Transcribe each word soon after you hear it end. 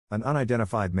An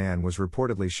unidentified man was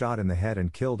reportedly shot in the head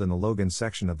and killed in the Logan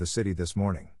section of the city this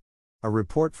morning. A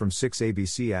report from 6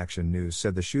 ABC Action News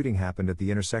said the shooting happened at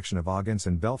the intersection of Augance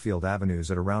and Belfield Avenues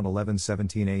at around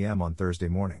 11:17 a.m. on Thursday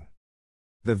morning.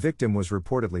 The victim was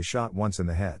reportedly shot once in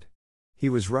the head. He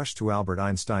was rushed to Albert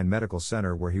Einstein Medical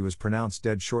Center where he was pronounced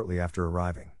dead shortly after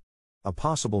arriving. A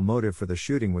possible motive for the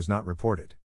shooting was not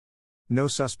reported. No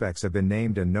suspects have been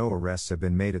named and no arrests have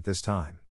been made at this time.